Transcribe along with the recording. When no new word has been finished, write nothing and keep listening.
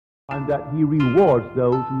and that he rewards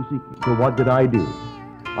those who seek him. So what did I do?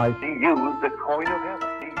 He used the coin of heaven.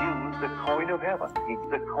 He used the coin of heaven.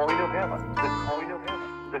 The coin of heaven. The coin of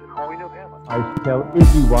heaven. The coin of heaven. I tell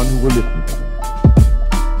everyone who will listen to him.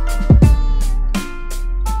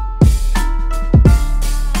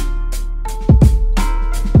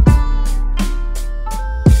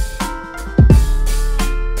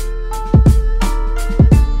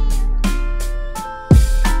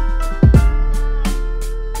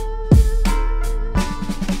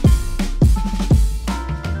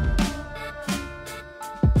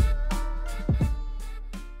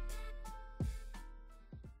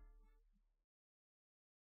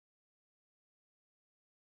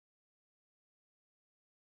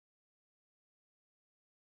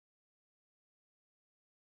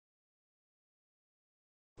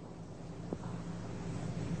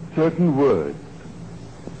 Certain words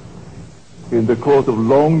in the course of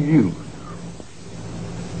long use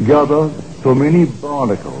gather so many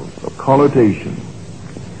barnacles of connotation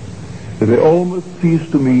that they almost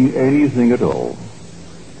cease to mean anything at all.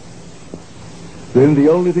 Then the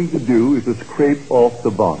only thing to do is to scrape off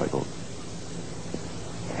the barnacles.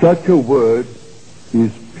 Such a word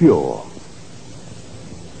is pure,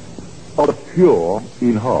 or pure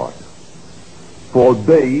in heart, for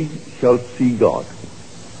they shall see God.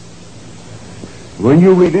 When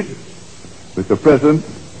you read it with the present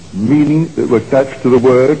meaning that was attached to the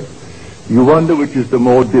word, you wonder which is the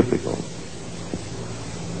more difficult.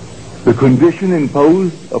 The condition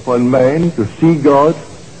imposed upon man to see God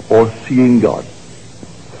or seeing God.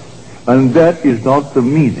 And that is not the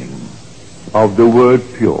meaning of the word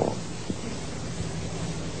pure.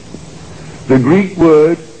 The Greek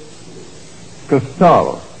word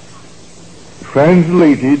katharos,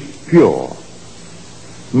 translated pure,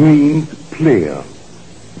 means clear,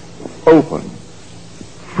 open,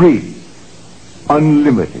 free,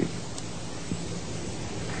 unlimited.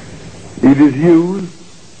 It is used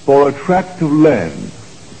for a tract of land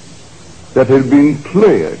that had been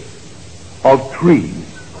cleared of trees,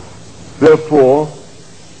 therefore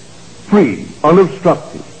free,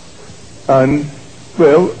 unobstructed, and,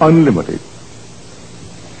 well, unlimited.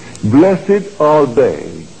 Blessed are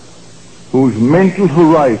they whose mental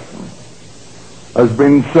horizon has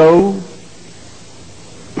been so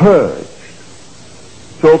purged,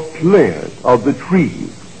 so cleared of the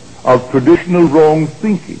trees of traditional wrong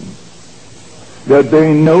thinking, that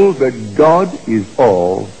they know that God is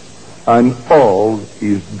all and all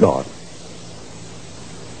is God.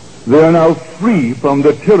 They are now free from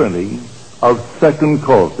the tyranny of second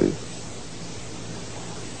causes.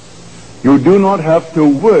 You do not have to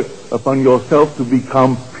work upon yourself to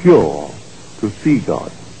become pure to see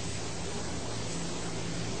God.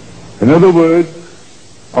 In other words,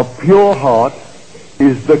 a pure heart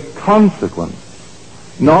is the consequence,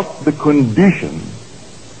 not the condition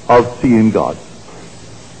of seeing God.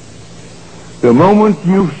 The moment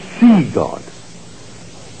you see God,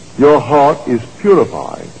 your heart is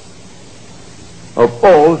purified of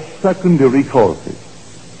all secondary causes.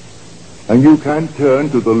 And you can turn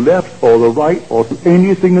to the left or the right or to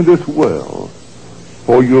anything in this world,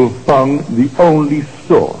 for you'll find the only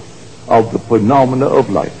source of the phenomena of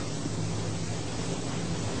life.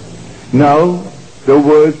 Now, the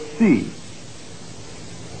word see,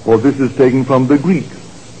 for this is taken from the Greek.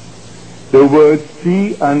 The words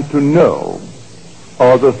see and to know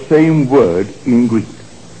are the same word in Greek.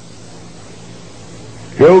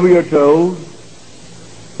 Here we are told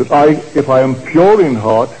that if I am pure in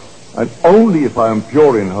heart, and only if I am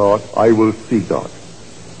pure in heart, I will see God.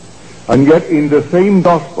 And yet in the same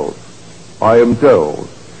Gospels, I am told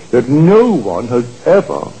that no one has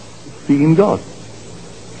ever seen God.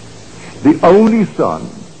 The only Son,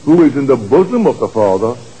 who is in the bosom of the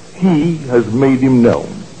Father, he has made him known.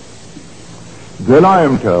 Then I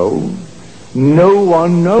am told, no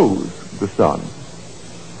one knows the Son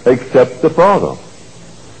except the Father.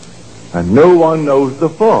 And no one knows the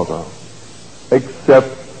Father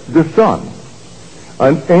except the Son.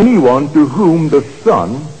 And anyone to whom the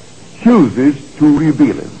Son chooses to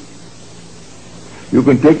reveal him. You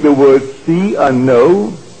can take the words see and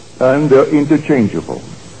know, and they're interchangeable.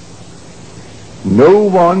 No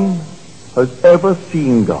one has ever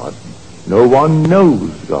seen God. No one knows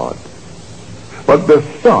God. But the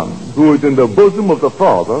Son, who is in the bosom of the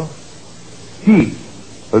Father, he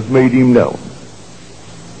has made him known.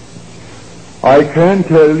 I can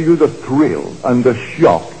tell you the thrill and the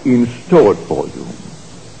shock in store for you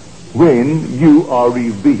when you are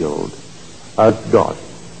revealed as God.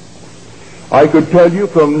 I could tell you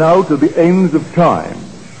from now to the ends of time,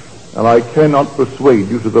 and I cannot persuade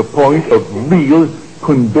you to the point of real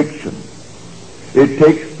conviction, It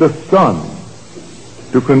takes the Son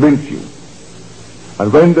to convince you.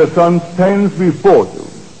 And when the Son stands before you,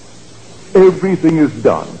 everything is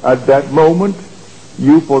done. At that moment,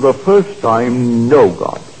 you for the first time know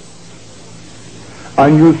God.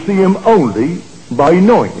 And you see him only by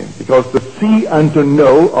knowing him, because to see and to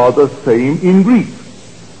know are the same in Greek.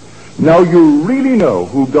 Now you really know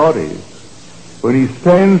who God is when he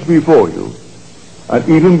stands before you, and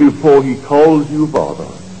even before he calls you Father.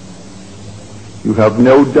 You have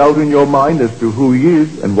no doubt in your mind as to who he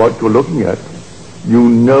is and what you're looking at. You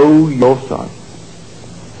know your Son.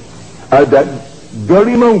 At that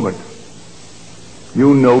very moment,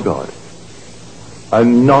 you know God,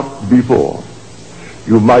 and not before.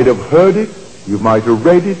 You might have heard it, you might have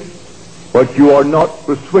read it, but you are not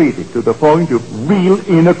persuaded to the point of real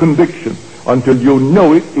inner conviction until you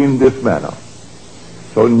know it in this manner.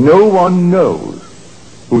 So no one knows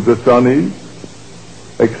who the Son is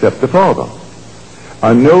except the Father.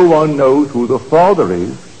 And no one knows who the Father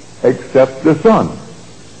is except the Son.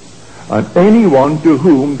 And anyone to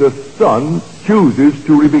whom the Son chooses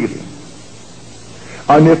to reveal him.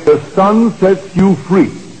 And if the Son sets you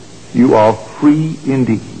free, you are free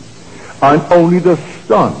indeed. And only the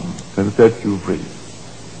Son can set you free.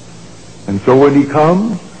 And so when he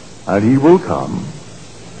comes, and he will come,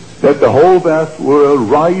 let the whole vast world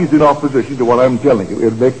rise in opposition to what I'm telling you.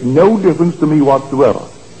 It makes no difference to me whatsoever.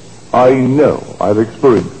 I know, I've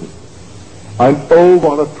experienced it. And oh,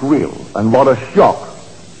 what a thrill and what a shock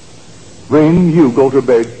when you go to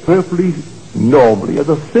bed perfectly normally as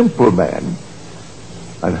a simple man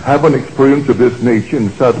and have an experience of this nature,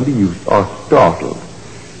 and suddenly you are startled.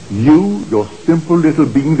 You, your simple little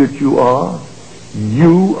being that you are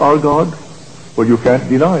God. Well, you can't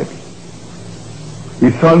deny it.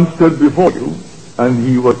 His Son stood before you, and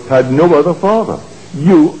he had no other father.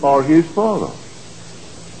 You are his Father.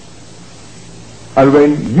 And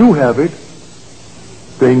when you have it,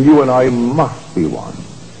 then you and I must be one.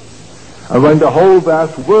 And when the whole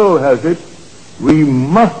vast world has it, we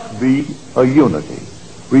must be a unity.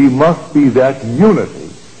 We must be that unity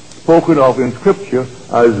spoken of in Scripture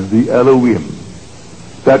as the Elohim.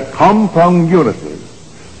 That compound unity,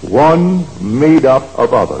 one made up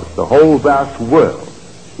of others. The whole vast world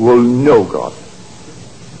will know God.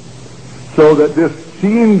 So that this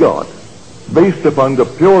seeing God, based upon the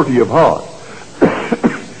purity of heart,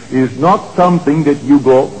 is not something that you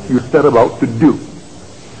set about to do.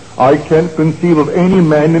 I can't conceive of any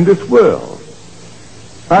man in this world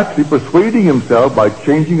actually persuading himself by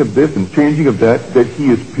changing of this and changing of that he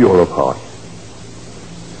is pure of heart.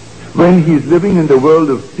 When he's living in the world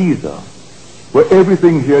of Caesar, where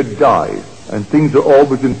everything here dies and things are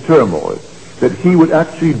always in turmoil, that he would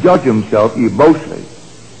actually judge himself emotionally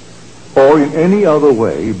or in any other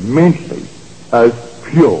way mentally as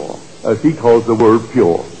pure, as he calls the word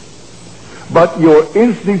pure. But you're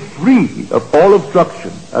instantly free of all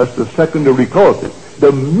obstruction as to secondary causes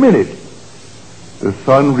the minute the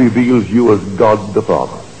Son reveals you as God the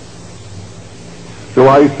Father. So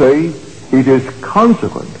I say it is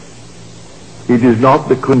consequent. It is not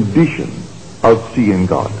the condition of seeing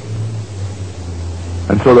God.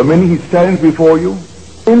 And so the minute he stands before you,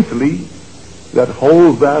 instantly that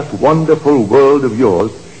whole vast wonderful world of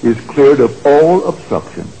yours is cleared of all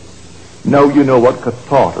obstruction. Now you know what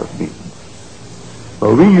catharsis means.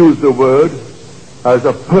 Well, we use the word as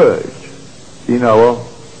a purge in our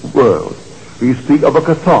world. We speak of a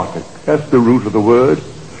cathartic. That's the root of the word.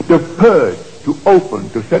 To purge, to open,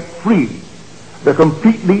 to set free, to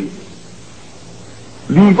completely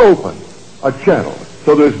leave open a channel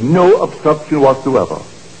so there's no obstruction whatsoever.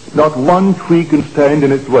 Not one tree can stand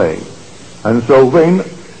in its way. And so when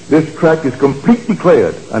this track is completely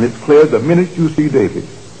cleared, and it's cleared the minute you see David,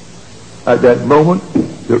 at that moment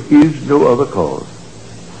there is no other cause.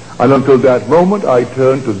 And until that moment I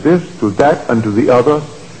turn to this, to that, and to the other,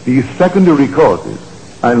 these secondary causes,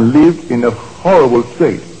 and live in a horrible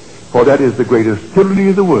state, for that is the greatest tyranny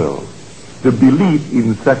of the world, the belief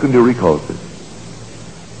in secondary causes.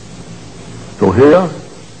 So here,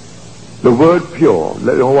 the word pure,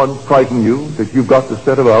 let no one frighten you that you've got to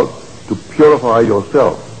set about to purify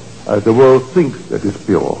yourself as the world thinks that is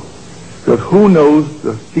pure. Because who knows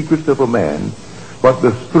the secrets of a man but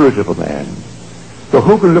the spirit of a man? So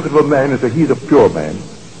who can look at a man and say he's a pure man?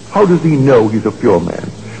 How does he know he's a pure man?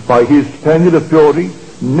 By his standard of purity,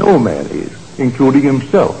 no man is, including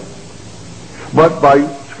himself. But by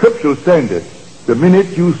scriptural standards, the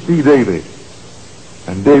minute you see David,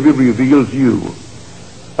 and David reveals you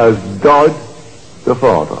as God the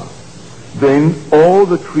Father, then all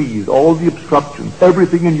the trees, all the obstructions,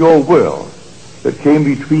 everything in your world that came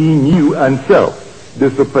between you and self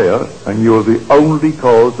disappear, and you're the only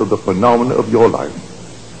cause of the phenomena of your life.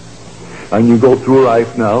 And you go through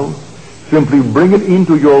life now, simply bringing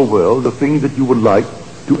into your world the things that you would like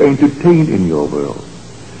to entertain in your world.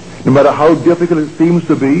 No matter how difficult it seems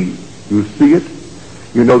to be, you see it,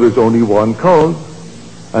 you know there's only one cause,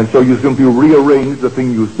 and so you simply rearrange the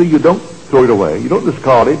thing you see. You don't throw it away, you don't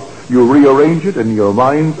discard it, you rearrange it, and in your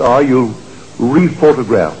mind's eye you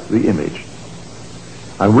re-photograph the image.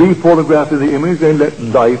 And re-photographing the image, then let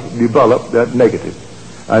life develop that negative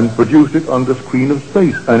and produce it on the screen of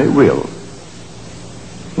space, and it will.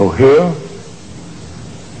 So here,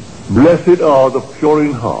 blessed are the pure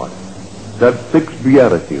in heart, that sixth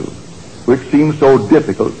beatitude, which seems so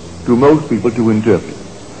difficult to most people to interpret.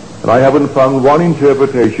 And I haven't found one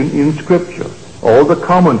interpretation in Scripture. All the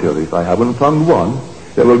commentaries, I haven't found one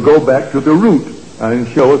that will go back to the root and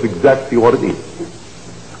show us exactly what it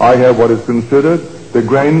is. I have what is considered the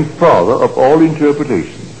grandfather of all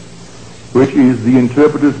interpretations, which is the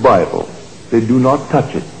Interpreter's Bible. They do not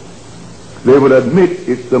touch it. They will admit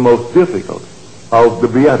it's the most difficult of the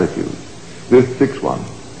Beatitudes, this sixth one.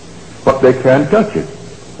 But they can't touch it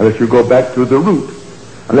unless you go back to the root,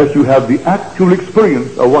 unless you have the actual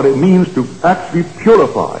experience of what it means to actually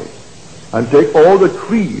purify and take all the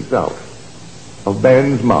trees out of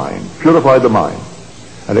man's mind, purify the mind.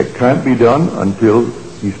 And it can't be done until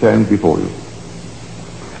he stands before you.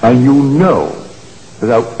 And you know,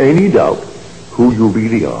 without any doubt, who you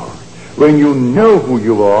really are. When you know who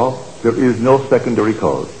you are, there is no secondary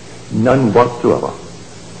cause, none whatsoever.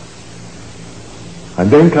 And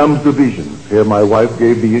then comes the visions. Here my wife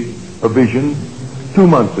gave me a vision 2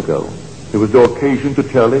 months ago. There was no occasion to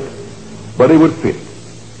tell it, but it would fit.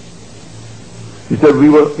 She said we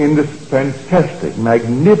were in this fantastic,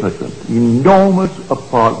 magnificent, enormous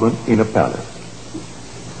apartment in a palace.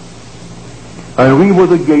 And we were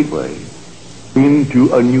the gateway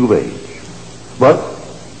into a new age. But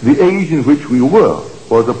the age in which we were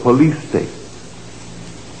was a police state.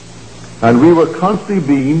 And we were constantly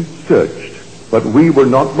being searched, but we were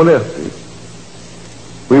not molested.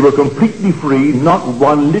 We were completely free, not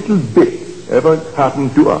one little bit ever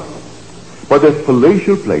happened to us. But this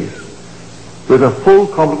palatial place with a full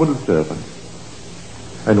complement of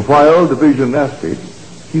servants. And while the vision lasted,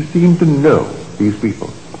 he seemed to know these people.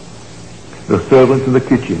 The servants in the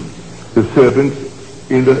kitchen, the servants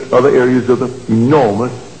in the other areas of the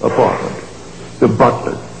enormous apartment, the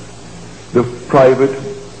butlers, the private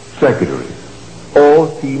secretaries, all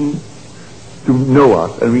seemed to know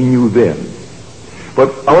us, and we knew them.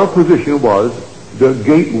 But our position was the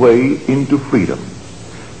gateway into freedom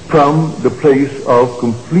from the place of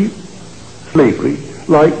complete slavery,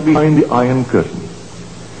 like behind the Iron Curtain.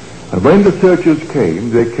 And when the searchers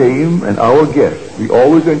came, they came, and our guests, we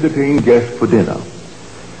always entertained guests for dinner,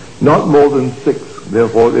 not more than 6,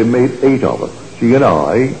 therefore they made 8 of us, she and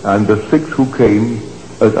I, and the 6 who came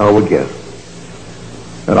as our guests.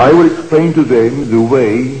 And I would explain to them the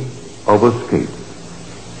way of escape.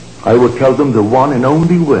 I would tell them the one and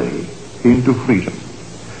only way into freedom.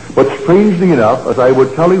 But strangely enough, as I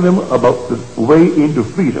was telling them about the way into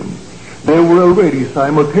freedom, they were already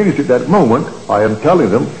simultaneously at that moment, I am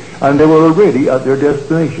telling them, and they were already at their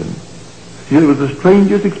destination. See, it was the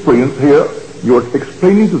strangest experience here. You're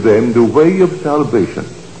explaining to them the way of salvation,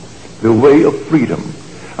 the way of freedom.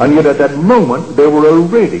 And yet at that moment, they were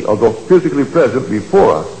already, although physically present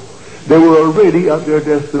before us, they were already at their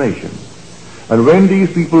destination. And when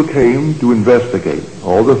these people came to investigate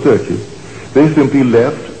all the searches, they simply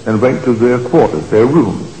left and went to their quarters, their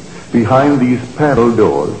rooms, behind these panel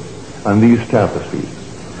doors and these tapestries.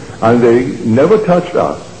 And they never touched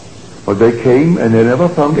us, but they came and they never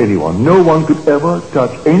found anyone. No one could ever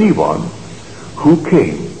touch anyone who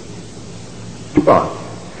came to us.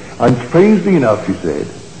 And strangely enough, she said,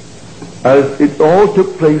 as it all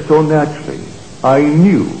took place so naturally, I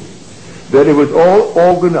knew that it was all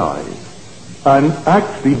organized and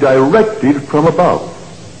actually directed from above.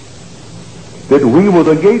 That we were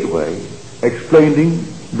the gateway explaining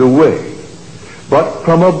the way. But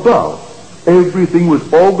from above, everything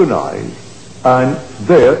was organized and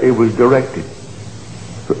there it was directed.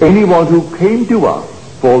 So anyone who came to us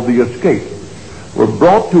for the escape were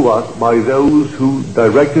brought to us by those who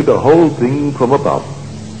directed the whole thing from above.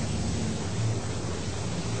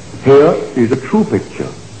 Here is a true picture.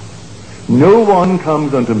 No one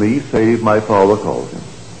comes unto me save my Father calls him.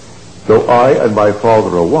 Though I and my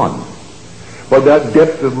Father are one. But that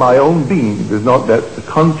depth of my own being does not let the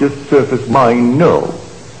conscious surface mind know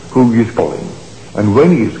who he is calling and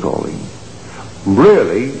when he is calling.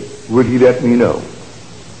 Rarely would he let me know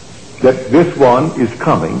that this one is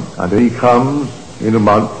coming, and then he comes in a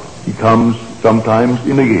month, he comes sometimes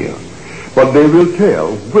in a year. But they will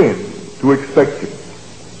tell when to expect it.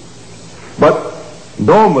 But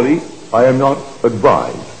normally I am not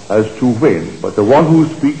advised as to when, but the one who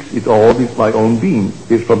speaks it all is my own being,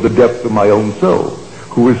 is from the depth of my own soul,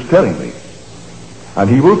 who is telling me. And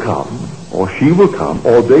he will come, or she will come,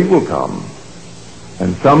 or they will come.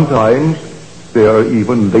 And sometimes they are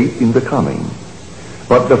even late in the coming.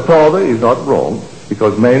 But the Father is not wrong,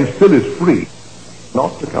 because man still is free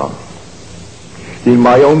not to come. In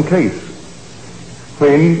my own case,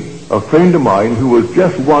 a friend of mine who was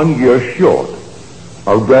just 1 year short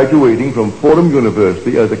of graduating from Fordham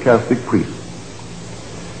University as a Catholic priest.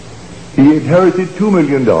 He inherited $2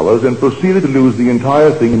 million and proceeded to lose the entire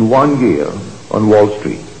thing in 1 year on Wall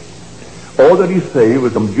Street. All that he saved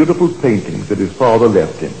was some beautiful paintings that his father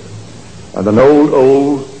left him, and an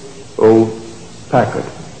old Packard.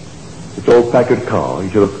 This old Packard car. He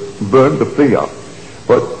should have burned the thing up.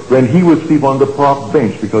 But when he would sleep on the park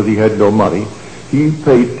bench because he had no money, he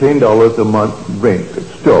paid $10 a month rent at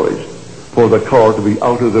storage for the car to be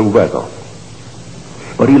out of the weather.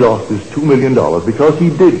 But he lost his $2 million because he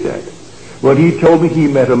did that. When he told me he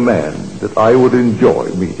met a man that I would enjoy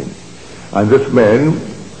meeting. And this man,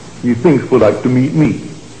 he thinks, would like to meet me.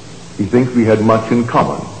 He thinks we had much in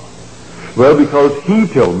common. Well, because he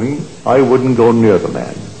told me I wouldn't go near the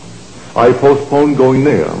man, I postponed going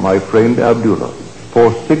near my friend Abdullah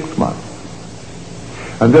for 6 months.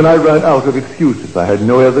 And then I ran out of excuses. I had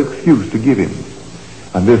no other excuse to give him.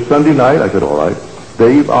 And this Sunday night, I said, all right,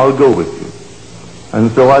 Dave, I'll go with you.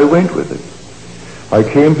 And so I went with it. I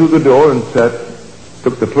came through the door and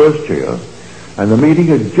took the first chair, and the meeting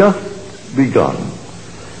had just begun.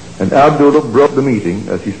 And Abdullah broke the meeting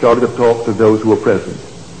as he started to talk to those who were present.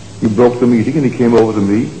 He broke the meeting and he came over to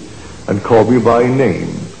me and called me by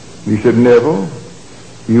name. He said, Neville,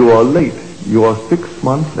 you are late. You are 6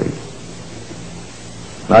 months late.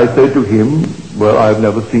 And I said to him, well, I've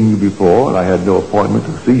never seen you before, and I had no appointment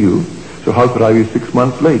to see you, so how could I be 6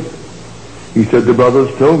 months late? He said, the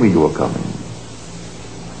brothers told me you were coming,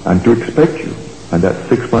 and to expect you, and that's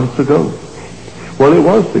 6 months ago. Well, it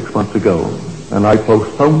was 6 months ago, and I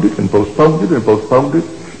postponed it and postponed it and postponed it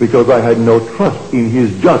because I had no trust in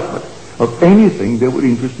his judgment of anything that would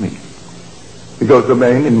interest me. Because the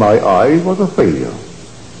man in my eyes was a failure,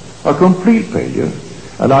 a complete failure,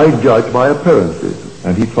 and I judged by appearances.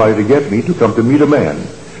 And he tried to get me to come to meet a man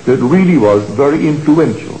that really was very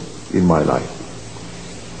influential in my life.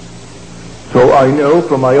 So I know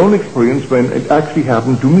from my own experience when it actually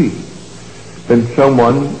happened to me, when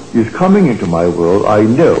someone is coming into my world, I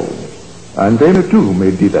know, and they too may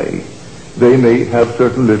delay. They may have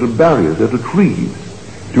certain little barriers, little trees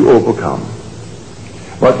to overcome.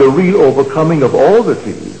 But the real overcoming of all the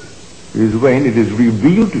trees is when it is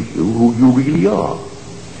revealed to you who you really are.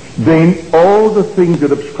 Then all the things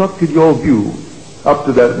that obstructed your view up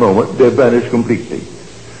to that moment, they vanish completely.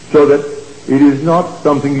 So that it is not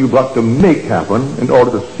something you've got to make happen in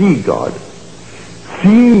order to see God.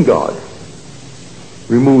 Seeing God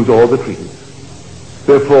removes all the trees.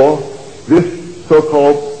 Therefore, this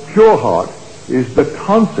so-called pure heart is the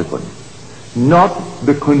consequence, not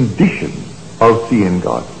the condition of seeing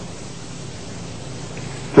God.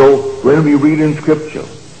 So when we read in Scripture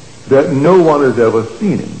that no one has ever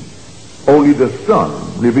seen him, only the Son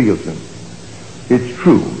reveals him, it's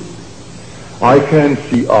true. I can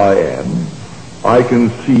see I am. I can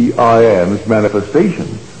see I am's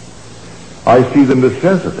manifestations. I see the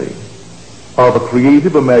necessity of a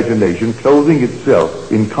creative imagination clothing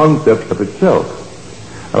itself in concepts of itself.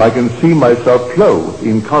 And I can see myself clothed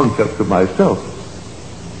in concepts of myself.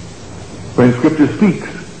 When Scripture speaks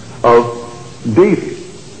of David,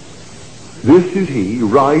 this is he,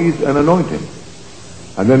 rise and anoint him.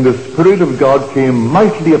 And then the Spirit of God came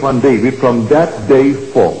mightily upon David from that day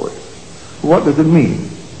forward. What does it mean?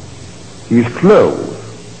 He's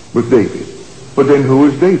clothed with David. But then who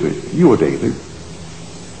is David? You are David.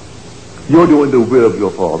 You're doing the will of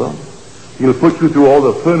your Father. He'll put you through all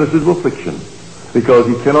the furnaces of affliction because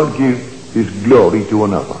he cannot give his glory to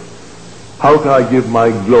another. How can I give my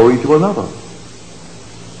glory to another?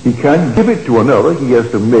 He can't give it to another. He has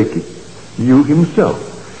to make it you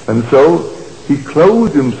himself. And so he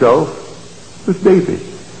clothed himself with David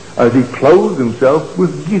as he clothed himself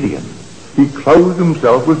with Gideon. He clothed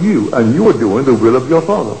himself with you, and you are doing the will of your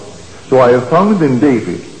Father. So I have found in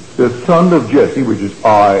David, the son of Jesse, which is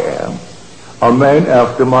I am, a man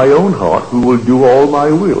after my own heart who will do all my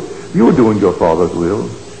will. You are doing your Father's will.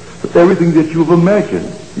 But everything that you've imagined,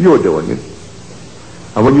 you are doing it.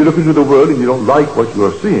 And when you look into the world and you don't like what you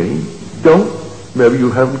are seeing, maybe you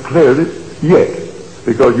haven't cleared it yet,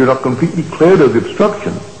 because you're not completely cleared of the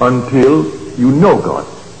obstruction until you know God.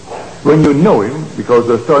 When you know him, because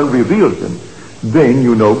the Son reveals him, then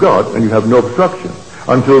you know God and you have no obstruction.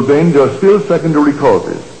 Until then, there are still secondary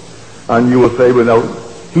causes. And you will say, well, now,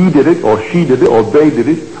 he did it, or she did it, or they did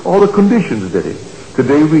it, all the conditions did it.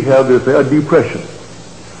 Today we have this, a depression.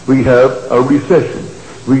 We have a recession.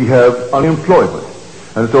 We have unemployment.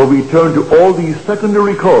 And so we turn to all these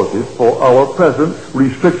secondary causes for our present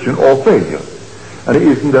restriction or failure. And it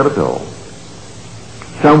isn't that at all.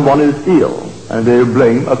 Someone is ill, and they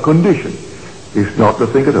blame a condition. It's not the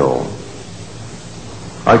thing at all.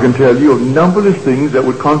 I can tell you of numberless things that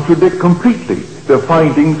would contradict completely the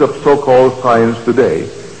findings of so-called science today,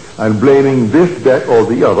 and blaming this, that, or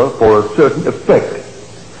the other for a certain effect.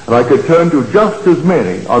 And I could turn to just as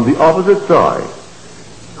many on the opposite side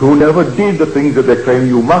who never did the things that they claim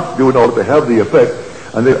you must do in order to have the effect,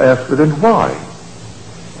 and they ask, then why?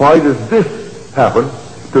 Why does this happen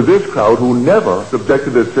to this crowd who never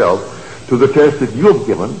subjected itself to the test that you have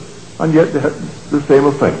given, and yet they have the same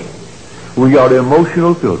effect? We are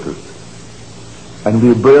emotional filters, and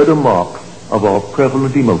we bear the mark of our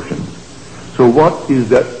prevalent emotions. So what is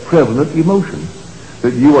that prevalent emotion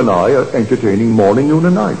that you and I are entertaining morning, noon,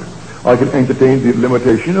 and night? I can entertain the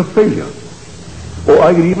limitation of failure. Or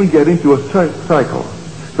I can even get into a cycle,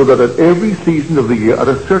 so that at every season of the year, at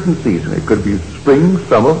a certain season, it could be spring,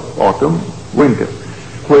 summer, autumn, winter,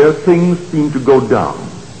 where things seem to go down.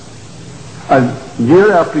 And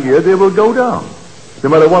year after year, they will go down. No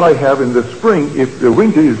matter what I have in the spring, if the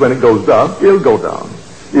winter is when it goes down, it'll go down,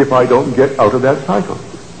 if I don't get out of that cycle.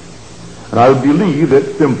 And I believe that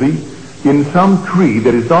simply in some tree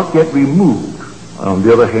that is not yet removed, on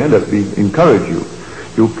the other hand, let me encourage you,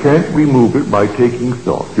 you can't remove it by taking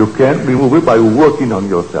thought. You can't remove it by working on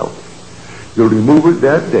yourself. You'll remove it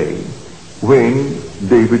that day when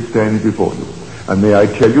David stands before you. And may I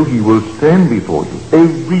tell you, he will stand before you.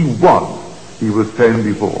 Every one he will stand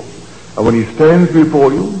before. And when he stands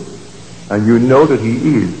before you, and you know that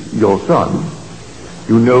he is your son,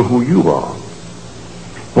 you know who you are.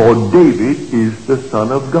 For David is the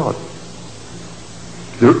Son of God.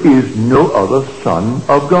 There is no other Son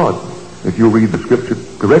of God, if you read the Scripture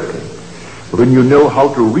correctly. But when you know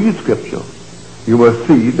how to read Scripture, you must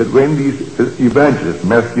see that when these evangelists,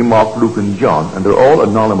 Matthew, Mark, Luke, and John, and they're all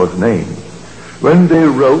anonymous names, when they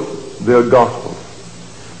wrote their Gospels,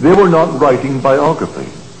 they were not writing biography.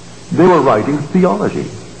 They were writing theology.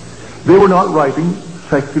 They were not writing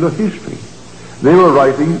secular history. They were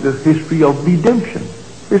writing the history of redemption.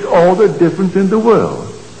 It's all the difference in the world.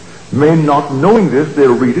 Men not knowing this, they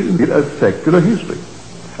read it as secular history.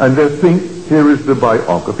 And they think here is the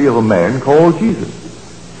biography of a man called Jesus.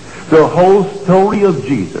 The whole story of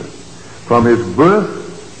Jesus, from his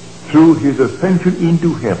birth through his ascension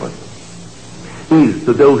into heaven, is,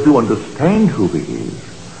 to those who understand who he is,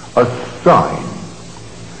 a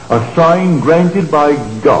sign granted by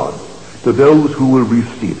God to those who will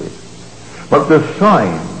receive it. But the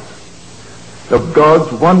signs of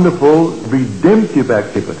God's wonderful redemptive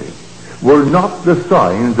activity were not the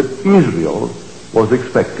signs that Israel was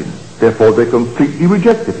expecting. Therefore, they completely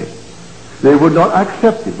rejected it. They would not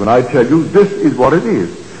accept it when I tell you this is what it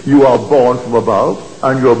is. You are born from above,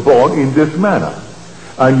 and you're born in this manner.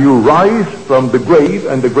 And you rise from the grave,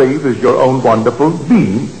 and the grave is your own wonderful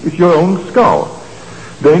being. It's your own skull.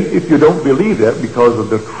 Then if you don't believe that because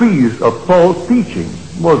of the trees of false teaching,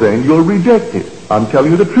 well then you'll reject it. I'm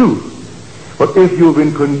telling you the truth. But if you've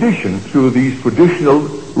been conditioned through these traditional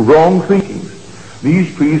wrong thinkings,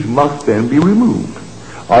 these trees must then be removed.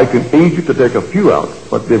 I can aid you to take a few out,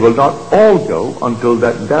 but they will not all go until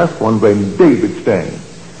that last one when David stands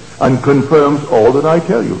and confirms all that I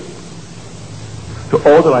tell you. So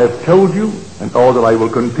all that I have told you and all that I will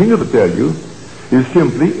continue to tell you is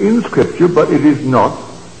simply in Scripture, but it is not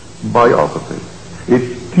biography.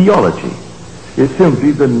 It's theology. It's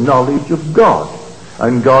simply the knowledge of God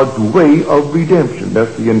and God's way of redemption.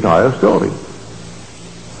 That's the entire story.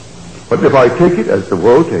 But if I take it as the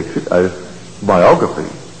world takes it, as biography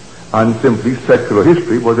and simply secular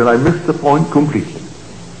history, well then I miss the point completely.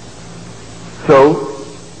 So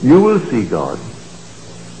you will see God,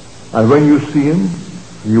 and when you see him,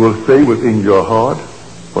 you will say within your heart,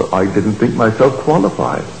 well, I didn't think myself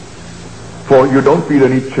qualified. For you don't feel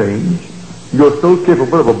any change. You're so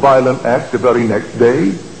capable of a violent act the very next day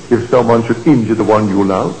if someone should injure the one you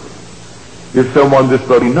love. If someone this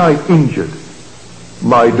very night injured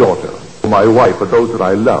my daughter, or my wife, or those that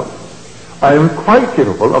I love, I am quite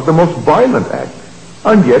capable of the most violent act,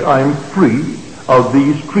 and yet I am free of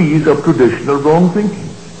these trees of traditional wrong thinking.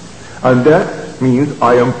 And that means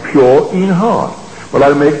I am pure in heart. But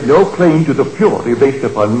I make no claim to the purity based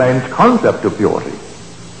upon man's concept of purity.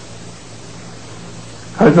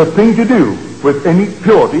 has nothing to do with any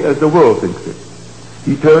purity as the world thinks it.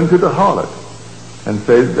 He turned to the harlot and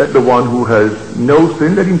says that the one who has no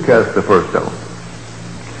sin, let him cast the first stone.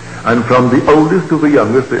 And from the oldest to the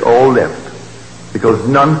youngest, they all left, because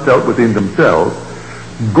none felt within themselves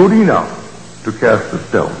good enough to cast the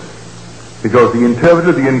stone. Because he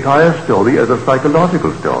interpreted the entire story as a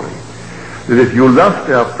psychological story. That if you lust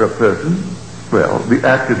after a person, well, the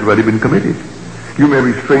act has already been committed. You may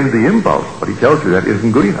restrain the impulse, but he tells you that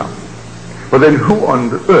isn't good enough. But then who on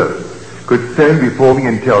the earth could stand before me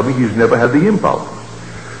and tell me he's never had the impulse?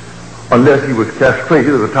 Unless he was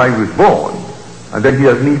castrated at the time he was born, and then he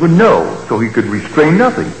doesn't even know, so he could restrain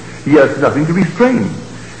nothing. He has nothing to restrain.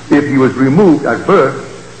 If he was removed at birth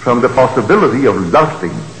from the possibility of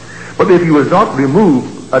lusting, but if he was not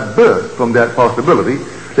removed at birth from that possibility,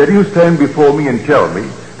 let him stand before me and tell me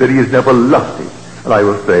that he has never lusted. And I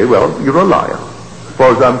will say, well, you're a liar. As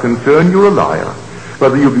far as I'm concerned, you're a liar,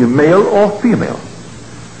 whether you be male or female.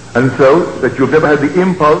 And so, that you've never had the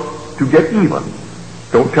impulse to get even.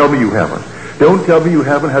 Don't tell me you haven't. Don't tell me you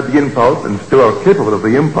haven't had the impulse and still are capable of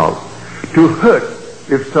the impulse to hurt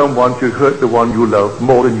if someone should hurt the one you love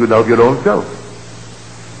more than you love your own self.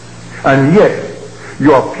 And yet,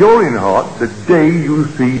 you are pure in heart the day you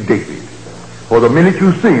see David. For the minute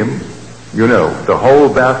you see him, you know the whole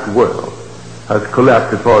vast world has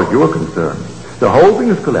collapsed as far as you are concerned. The whole thing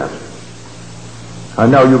has collapsed.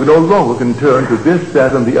 And now you no longer can turn to this,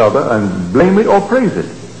 that, and the other and blame it or praise it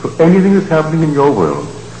for anything that's happening in your world.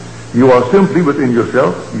 You are simply within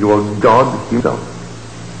yourself. You are God himself.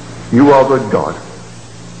 You are the God,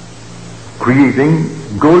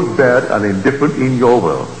 creating good, bad, and indifferent in your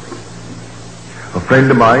world. A friend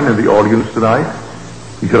of mine in the audience tonight,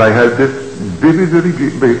 he said, I had this vivid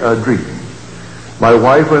dream. My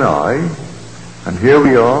wife and I, and here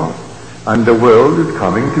we are, and the world is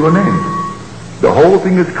coming to an end. The whole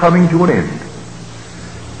thing is coming to an end.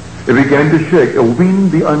 It began to shake. A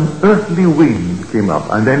wind, the unearthly wind came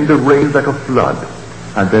up, and then the rain like a flood,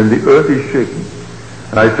 and then the earth is shaking.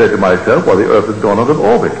 And I said to myself, well, the earth has gone out of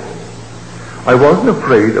orbit. I wasn't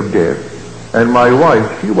afraid of death, and my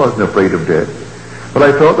wife, she wasn't afraid of death, but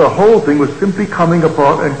I thought the whole thing was simply coming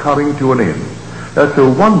apart and coming to an end. That's a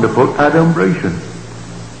wonderful adumbration.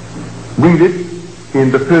 Read it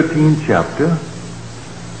in the 13th chapter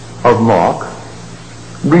of Mark.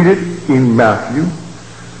 Read it in Matthew.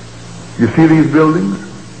 You see these buildings?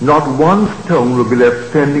 Not one stone will be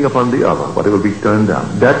left standing upon the other, but it will be turned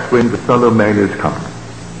down. That's when the Son of Man is coming.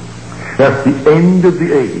 That's the end of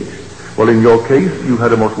the age. Well, in your case, you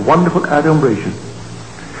had a most wonderful adumbration.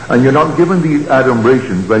 And you're not given these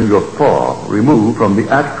adumbrations when you're far removed from the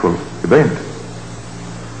actual event.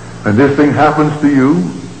 And this thing happens to you,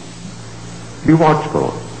 be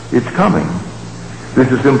watchful. It's coming.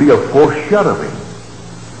 This is simply a foreshadowing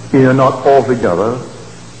in a not altogether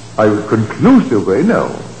a conclusive way, no,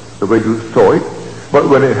 the way you saw it, but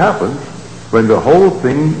when it happens, when the whole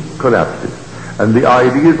thing collapses, and the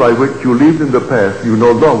ideas by which you lived in the past, you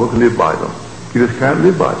no longer can live by them. You just can't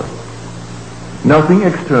live by them. Nothing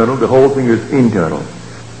external, the whole thing is internal.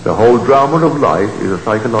 The whole drama of life is a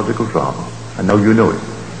psychological drama, and now you know it.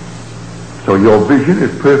 So your vision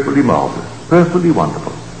is perfectly marvelous, perfectly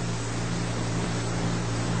wonderful.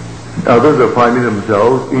 Others are finding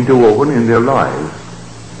themselves interwoven in their lives,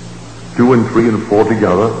 2 and 3 and 4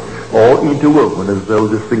 together, all interwoven as though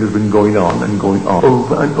this thing has been going on and going on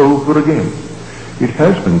over and over again. It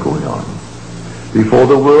has been going on. Before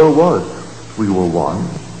the world was, we were one,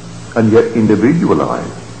 and yet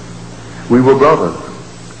individualized. We were brothers,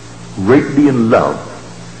 greatly in love,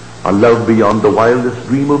 a love beyond the wildest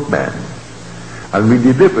dream of man. And we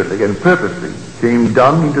deliberately and purposely came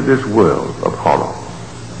down into this world of horror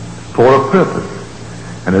for a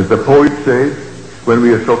purpose. And as the poet says, when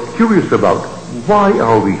we are so curious about why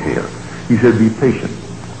are we here, he said, be patient.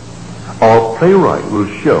 Our playwright will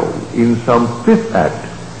show in some 5th act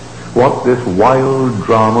what this wild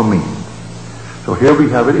drama means. So here we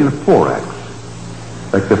have it in 4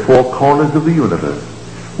 acts, like the 4 corners of the universe.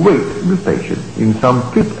 Wait, be patient. In some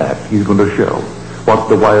 5th act, he's going to show what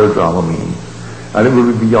the wild drama means. And it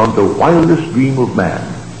will be beyond the wildest dream of man,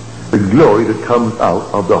 the glory that comes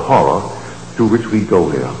out of the horror to which we go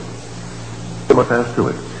here. We must pass through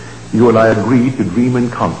it. You and I agreed to dream in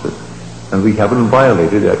concert, and we haven't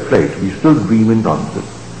violated that pledge. We still dream in concert.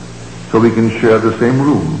 So we can share the same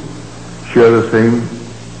room, share the same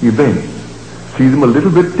events, see them a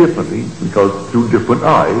little bit differently because through different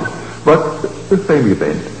eyes, but the same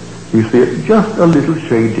event. You see it just a little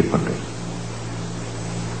shade differently.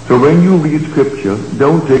 So when you read Scripture,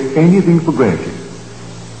 don't take anything for granted.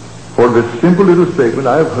 For this simple little statement,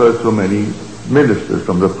 I have heard so many ministers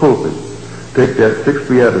from the pulpit take that sixth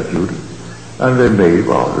beatitude and they made,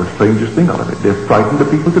 the strangest thing out of it. They frightened the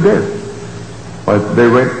people to death. But they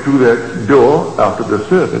went through that door after the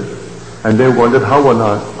service and they wondered how on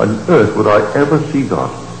earth would I ever see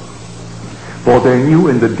God. For they knew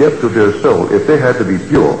in the depth of their soul, if they had to be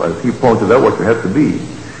pure, as he pointed out what you had to be,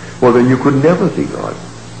 well then you could never see God.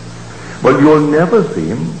 But you'll never see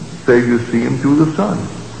him, save you see him through the Son.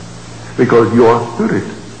 Because you are spirit.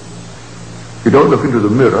 You don't look into the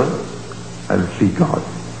mirror and see God.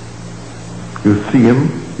 You see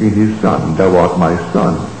him in his Son. Thou art my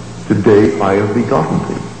Son. Today I have begotten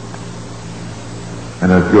thee.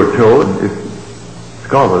 And as you're told, if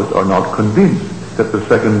scholars are not convinced that the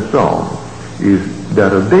second psalm is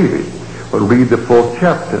that of David, but read the 4th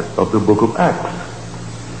chapter of the book of Acts.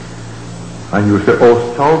 And you say,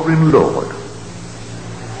 O sovereign Lord,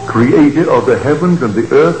 creator of the heavens and the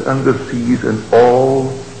earth and the seas and all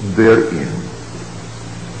therein,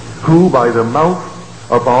 who by the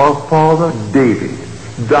mouth of our father David,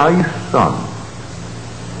 thy son,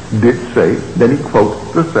 did say, then he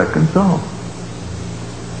quotes the second psalm.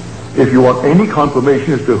 If you want any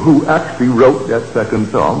confirmation as to who actually wrote that second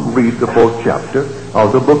psalm, read the 4th chapter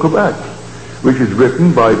of the book of Acts, which is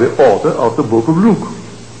written by the author of the book of Luke.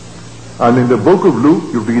 And in the book of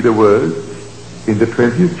Luke, you read the words in the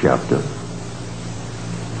 20th chapter.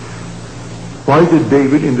 Why did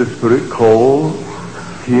David in the Spirit call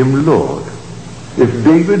him Lord? If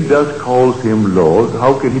David thus calls him Lord,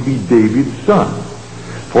 how can he be David's son?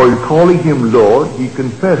 For in calling him Lord, he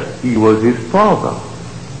confessed he was his father,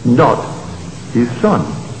 not his son.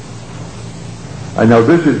 And now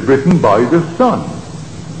this is written by the Son,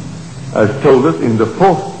 as told us in the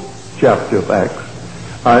 4th chapter of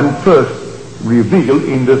Acts, and first revealed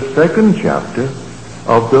in the 2nd chapter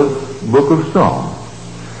of the book of Psalms.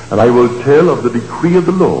 And I will tell of the decree of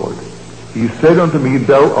the Lord. He said unto me,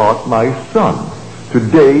 Thou art my Son.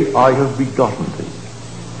 Today I have begotten thee.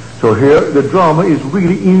 So here the drama is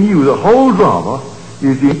really in you. The whole drama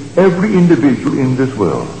is in every individual in this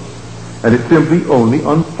world. And it simply only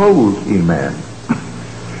unfolds in man.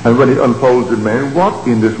 And when it unfolds in man, what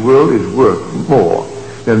in this world is worth more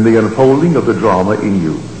than the unfolding of the drama in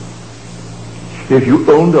you? If you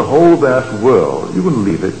own the whole vast world, you wouldn't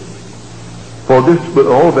leave it. For this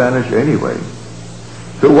will all vanish anyway.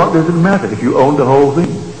 So what does it matter if you own the whole thing?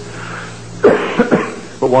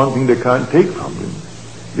 But one thing they can't take from you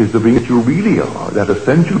is the being that you really are. That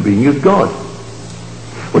essential being is God.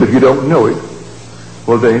 But if you don't know it,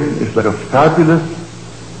 well then it's like a fabulous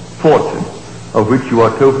fortune of which you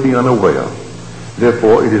are totally unaware.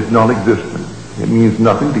 Therefore it is non-existent. It means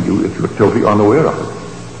nothing to you if you're totally unaware of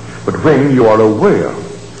it. But when you are aware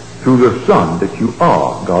through the Son that you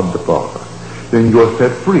are God the Father, then you are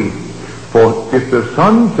set free. For if the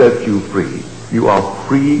Son sets you free, you are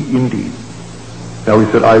free indeed. Now he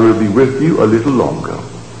said, I will be with you a little longer,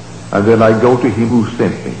 and then I go to him who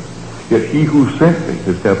sent me. Yet he who sent me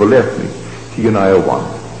has never left me. He and I are one.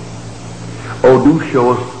 Oh, do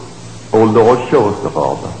show us, oh Lord, show us the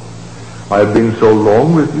Father. I have been so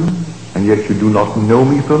long with you, and yet you do not know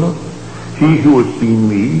me, Philip. He who has seen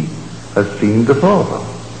me has seen the Father.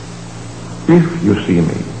 If you see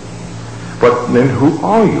me. But then who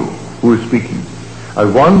are you who is speaking? At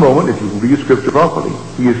one moment, if you read Scripture properly,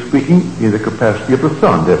 he is speaking in the capacity of the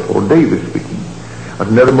Son, therefore David is speaking. At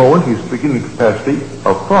another moment, he is speaking in the capacity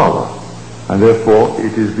of Father, and therefore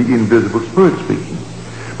it is the invisible Spirit speaking.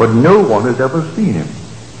 But no one has ever seen him.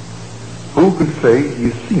 Who can say he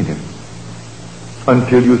has seen him?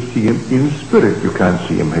 Until you see him in spirit, you can't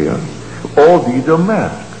see him here. All these are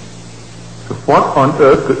masks. So what on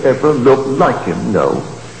earth could ever look like him? No.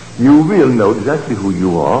 You will know exactly who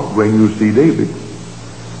you are when you see David.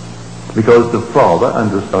 Because the Father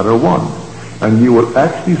and the Son are one. And you will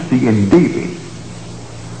actually see in David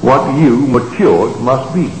what you, matured,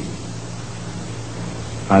 must be.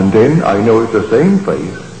 And then I know it's the same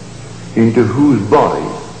face into whose body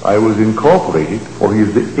I was incorporated, for he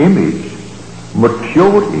is the image,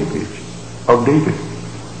 matured image of David.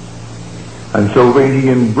 And so when he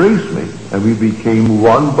embraced me and we became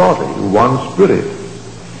one body, one spirit,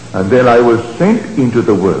 and then I was sent into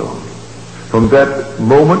the world. From that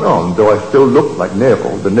moment on, though I still looked like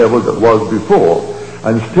Neville, the Neville that was before,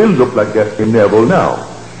 and still look like that Neville now,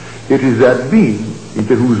 it is that being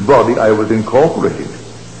into whose body I was incorporated,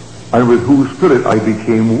 and with whose spirit I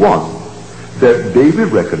became one, that David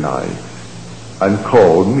recognized and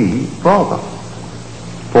called me Father.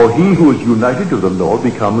 For he who is united to the Lord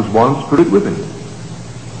becomes one spirit with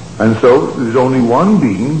him. And so there's only one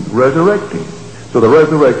being resurrecting. So the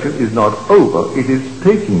resurrection is not over, it is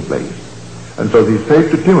taking place. And so he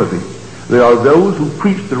said to Timothy, There are those who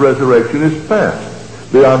preach the resurrection is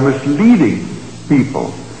past. They are misleading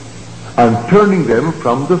people and turning them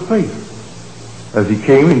from the faith. As he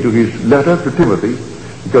came into his letter to Timothy,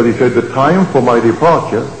 because he said, the time for my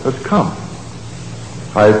departure has come.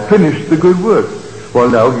 I have finished the good work. Well,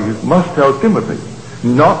 now you must tell Timothy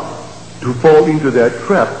not to fall into that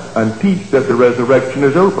trap and teach that the resurrection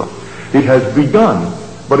is over. It has begun,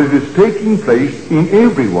 but it is taking place in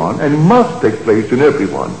everyone and must take place in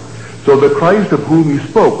everyone. So the Christ of whom he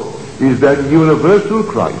spoke is that universal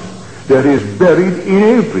Christ that is buried in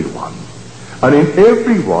everyone. And in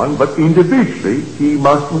everyone, but individually, he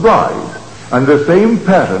must rise. And the same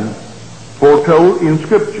pattern foretold in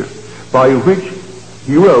Scripture by which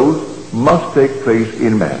he rose must take place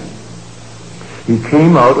in man. He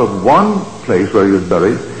came out of one place where he was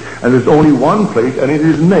buried, and there's only one place, and it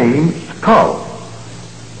is named skull.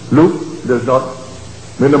 Luke does not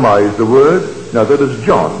minimize the word, neither does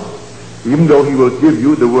John. Even though he will give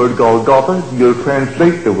you the word Golgotha, he'll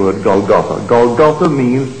translate the word Golgotha. Golgotha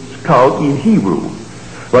means skull in Hebrew.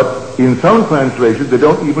 But in some translations, they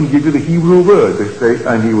don't even give you the Hebrew word. They say,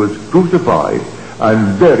 and he was crucified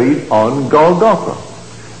and buried on Golgotha.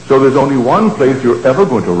 So there's only one place you're ever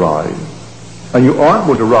going to rise. And you aren't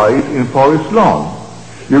going to rise in Forest Lawn.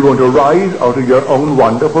 You're going to rise out of your own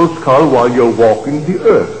wonderful skull while you're walking the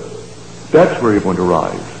earth. That's where you're going to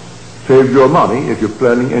rise. Save your money if you're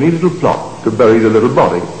planning any little plot to bury the little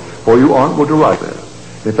body, for you aren't going to rise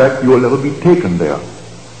there. In fact, you will never be taken there.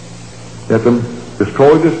 Let them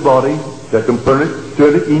destroy this body, let them turn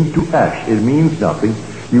it into ash. It means nothing.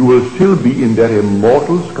 You will still be in that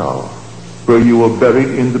immortal skull where you were buried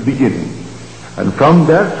in the beginning. And from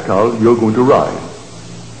that skull, you're going to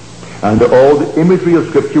rise. And all the imagery of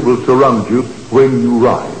Scripture will surround you when you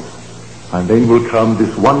rise. And then will come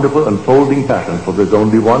this wonderful unfolding pattern, for there's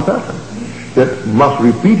only one pattern, that must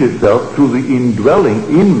repeat itself through the indwelling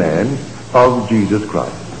in man of Jesus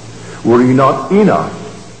Christ. Were he not in us,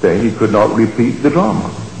 then he could not repeat the drama.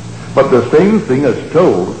 But the same thing is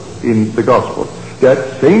told in the gospel.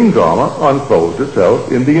 That same drama unfolds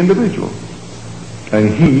itself in the individual. And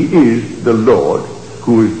he is the Lord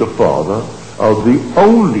who is the Father of the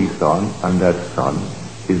only Son, and that Son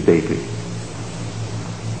is David.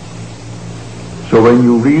 So when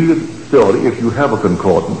you read the story, if you have a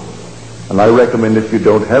concordance, and I recommend if you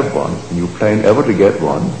don't have one, and you plan ever to get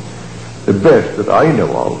one, the best that I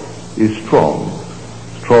know of is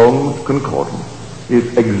Strong's concordance.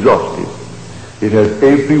 It's exhaustive. It has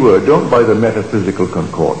every word. Don't buy the metaphysical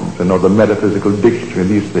concordance and not the metaphysical dictionary and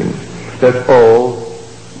these things. That's all,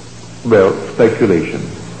 well, speculation.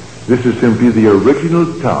 This is simply the original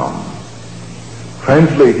term,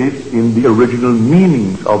 translated in the original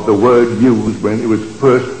meanings of the word used when it was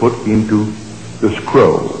first put into the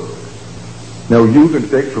scroll. Now you can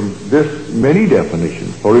take from this many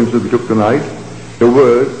definitions. For instance, we took tonight the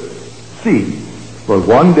word see. Well,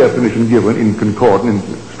 one definition given in concordance,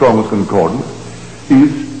 in Strong's concordance,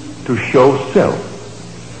 is to show self,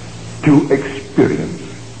 to experience.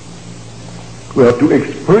 Well, to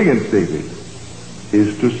experience, David,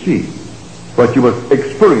 is to see. But you must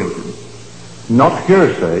experience it. Not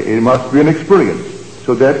hearsay, it must be an experience.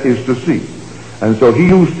 So that is to see. And so he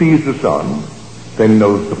who sees the Son then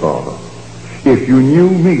knows the Father. If you knew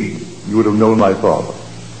me, you would have known my Father.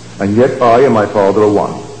 And yet I and my Father are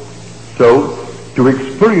one. So to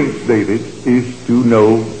experience David is to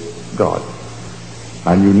know God.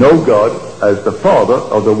 And you know God as the Father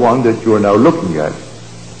of the one that you are now looking at.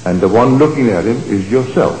 And the one looking at him is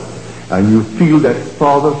yourself. And you feel that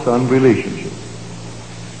father-son relationship.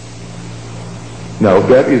 Now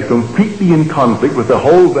that is completely in conflict with the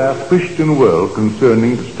whole vast Christian world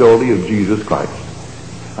concerning the story of Jesus Christ.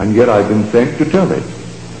 And yet I've been sent to tell it.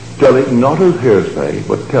 Tell it not as hearsay,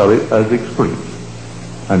 but tell it as experience.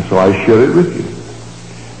 And so I share it with you.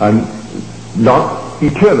 And not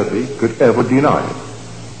eternity could ever deny it.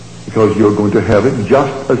 Because you're going to have it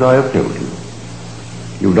just as I have told you.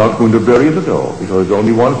 You're not going to bury it at all, because there's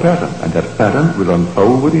only one pattern, and that pattern will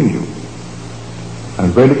unfold within you.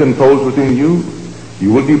 And when it unfolds within you,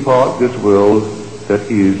 you will depart this world that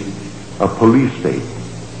is a police state.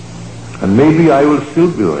 And maybe I will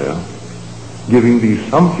still be there, giving these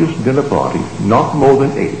sumptuous dinner parties, not more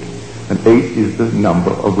than 8. And 8 is the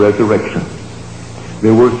number of resurrection.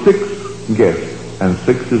 There were 6 guests, and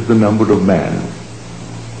 6 is the number of man.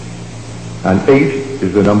 And 8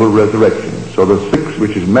 is the number of resurrection. So the 6,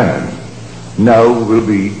 which is man, now will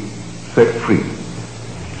be set free.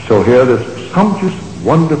 So here this sumptuous,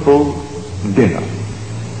 wonderful dinner.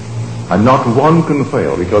 And not one can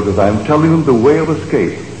fail, because as I am telling them the way of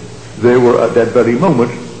escape, they were at that very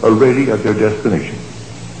moment already at their destination.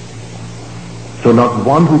 So not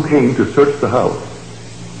one who came to search the house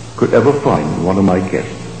could ever find one of my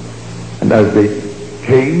guests. And as they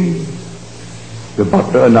came, the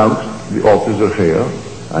butler announced the officer here,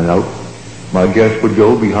 and out my guests would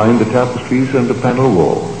go behind the tapestries and the panel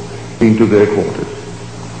wall into their quarters.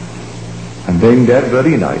 And then that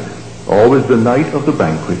very night, always the night of the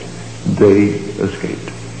banquet, they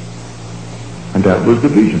escaped. And that was the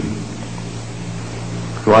vision.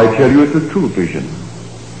 So I tell you, it's a true vision.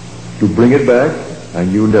 You bring it back,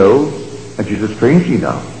 and you know, and she said, strangely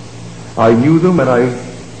enough, I knew them when I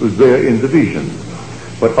was there in the vision,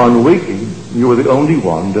 but on waking, you were the only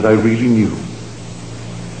one that I really knew.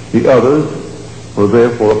 The others were there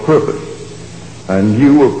for a purpose, and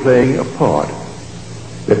you were playing a part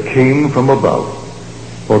that came from above,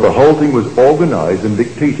 for the whole thing was organized and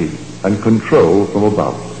dictated and controlled from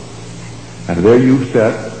above. And there you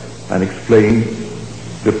sat and explained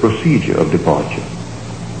the procedure of departure.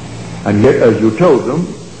 And yet, as you told them,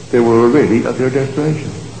 they were already at their destination.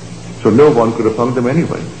 So no one could have found them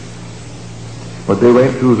anyway. But they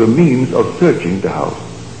went through the means of searching the house.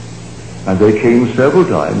 And they came several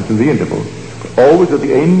times in the interval, but always at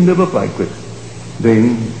the end of a banquet,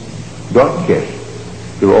 then got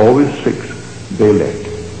guests. There were always 6. They left.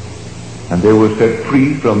 And they were set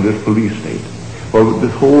free from this police state. For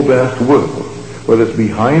this whole vast world, whether it's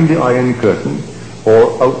behind the Iron Curtain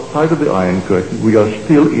or outside of the Iron Curtain, we are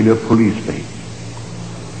still in a police state.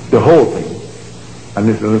 The whole thing. And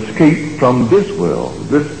it's an escape from this world,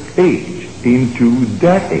 this age, into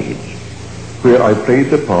that age, where I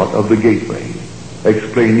played the part of the gateway,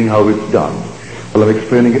 explaining how it's done. Well, I'm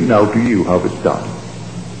explaining it now to you, how it's done.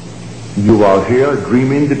 You are here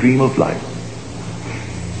dreaming the dream of life.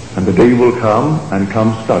 And the day will come, and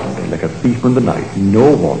come suddenly, like a thief in the night,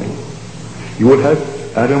 no warning. You will have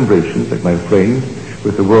adumbrations, like my friend,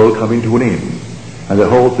 with the world coming to an end, and the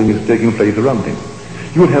whole thing is taking place around him.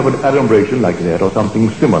 You would have an adumbration like that, or something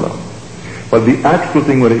similar. But the actual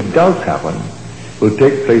thing, when it does happen, will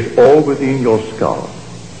take place all within your skull.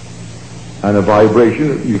 And a vibration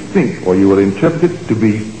that you think, or you will interpret it to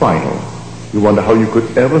be final. You wonder how you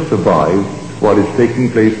could ever survive what is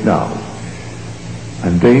taking place now.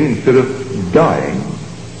 And then, instead of dying,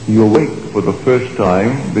 you awake for the first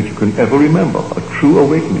time that you can ever remember, a true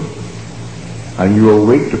awakening. And you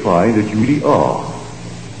awake to find that you really are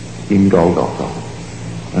in Golgotha.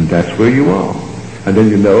 And that's where you are. And then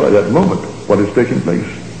you know at that moment what is taking place.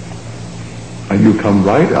 And you come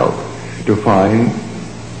right out to find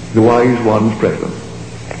the wise ones present.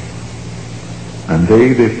 And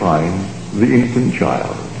they find the infant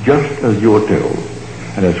child, just as you're told.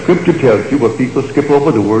 And as Scripture tells you, but people skip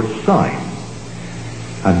over the word sign.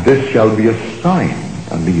 And this shall be a sign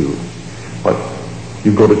unto you. But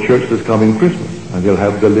you go to church this coming Christmas, and they'll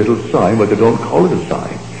have the little sign, but they don't call it a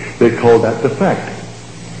sign. They call that the fact.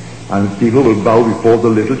 And people will bow before the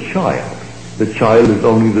little child. The child is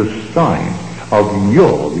only the sign of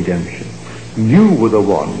your redemption. You were the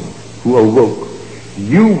one who awoke.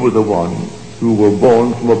 You were the one who were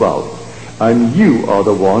born from above. And you are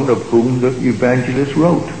the one of whom the evangelist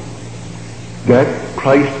wrote. That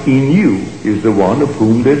Christ in you is the one of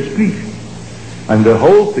whom they speak. And the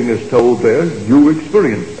whole thing is told there, you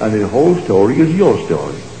experience, and the whole story is your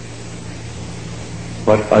story.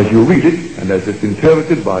 But as you read it, and as it's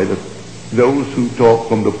interpreted by those who talk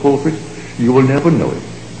from the pulpit, you will never know it.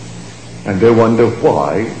 And they wonder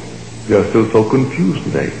why they are still so confused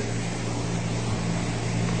today.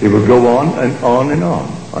 It will go on and on and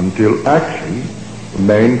on, until actually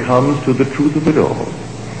man comes to the truth of it all.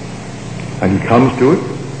 And he comes to it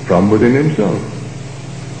from within himself.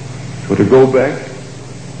 So to go back,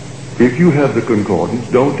 if you have the concordance,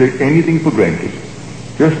 don't take anything for granted.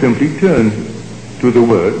 Just simply turn to the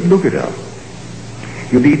word, look it up.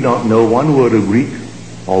 You need not know one word of Greek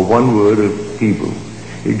or one word of Hebrew.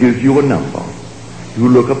 It gives you a number. You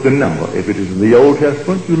look up the number. If it is in the Old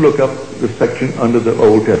Testament, you look up the section under the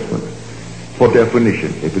Old Testament for definition.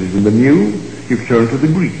 If it is in the New, you turn to the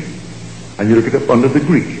Greek, and you look it up under the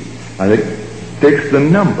Greek. And it takes the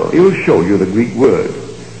number. It will show you the Greek word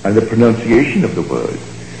and the pronunciation of the word.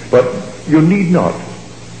 But you need not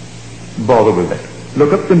bother with that.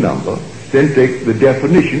 Look up the number, then take the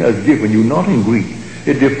definition as given you, not in Greek.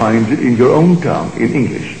 It defines it in your own tongue, in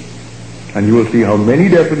English. And you will see how many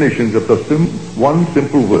definitions of the one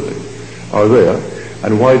simple word are there,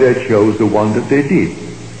 and why they chose the one that they did.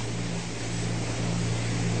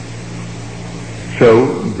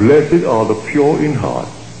 So, blessed are the pure in heart,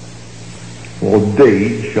 for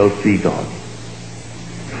they shall see God.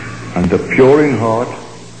 And the pure in heart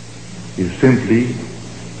is simply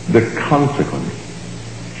the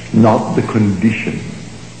consequence, not the condition.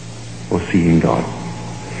 or seeing God.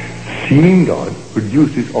 Seeing God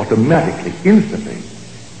produces automatically, instantly,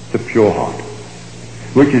 the pure heart,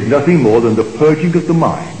 which is nothing more than the purging of the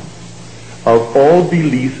mind of all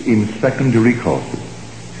beliefs in secondary causes,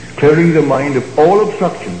 clearing the mind of all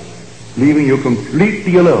obstructions, leaving you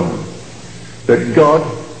completely alone, that God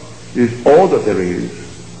is all that there is,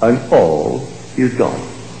 and all is God.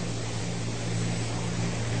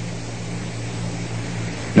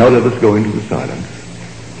 Now let us go into the silence.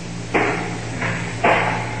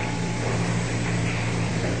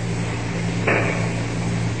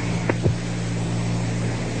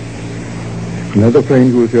 Another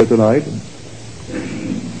friend who was here tonight,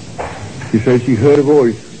 she says she heard a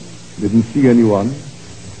voice, didn't see anyone,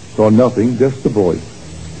 saw nothing, just the voice.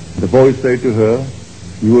 The voice said to her,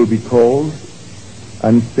 "You will be called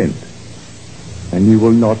and sent, and you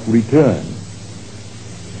will not return.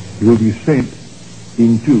 You will be sent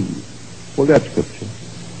into," well, that's scripture.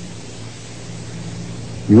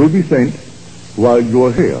 You will be sent while you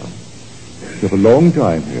are here. You have a long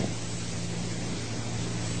time here.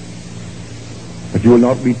 But you will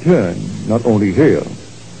not return, not only here,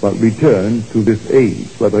 but return to this age,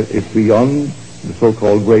 whether it's beyond the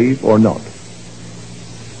so-called grave or not.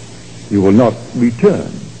 You will not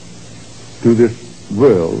return to this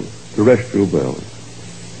world, terrestrial world.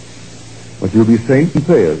 But you'll be sent in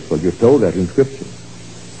pairs, well, you're told that in Scripture.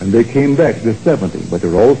 And they came back, the 70, but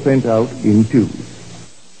they're all sent out in twos.